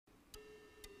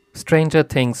Stranger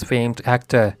Things famed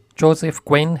actor Joseph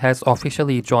Quinn has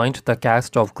officially joined the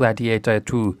cast of Gladiator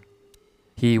 2.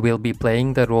 He will be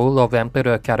playing the role of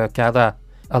Emperor Caracalla,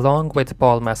 along with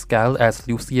Paul Mescal as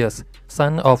Lucius,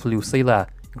 son of Lucilla,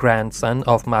 grandson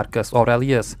of Marcus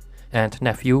Aurelius, and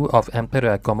nephew of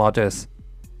Emperor Commodus.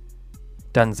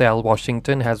 Denzel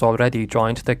Washington has already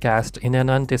joined the cast in an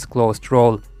undisclosed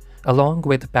role, along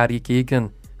with Barry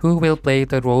Keoghan, who will play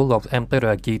the role of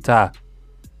Emperor Gita.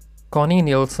 Connie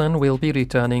Nielsen will be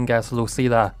returning as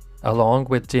Lucilla, along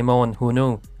with Jimon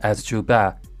Hunu as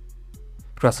Juba.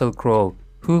 Russell Crowe,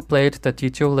 who played the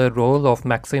titular role of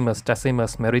Maximus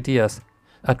Decimus Meridius,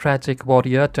 a tragic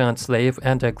warrior turned slave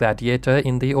and a gladiator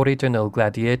in the original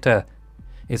Gladiator,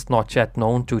 is not yet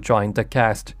known to join the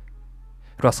cast.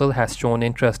 Russell has shown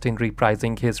interest in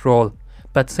reprising his role,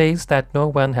 but says that no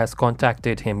one has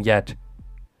contacted him yet.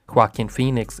 Joaquin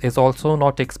Phoenix is also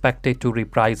not expected to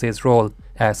reprise his role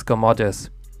as Commodus.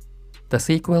 The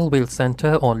sequel will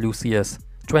center on Lucius,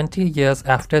 20 years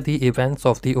after the events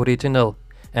of the original,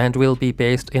 and will be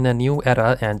based in a new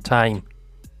era and time.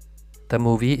 The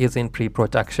movie is in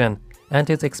pre-production and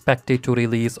is expected to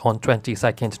release on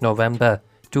 22nd November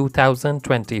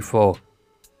 2024.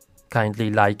 Kindly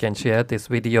like and share this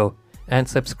video and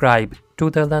subscribe to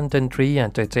the London Tree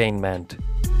Entertainment.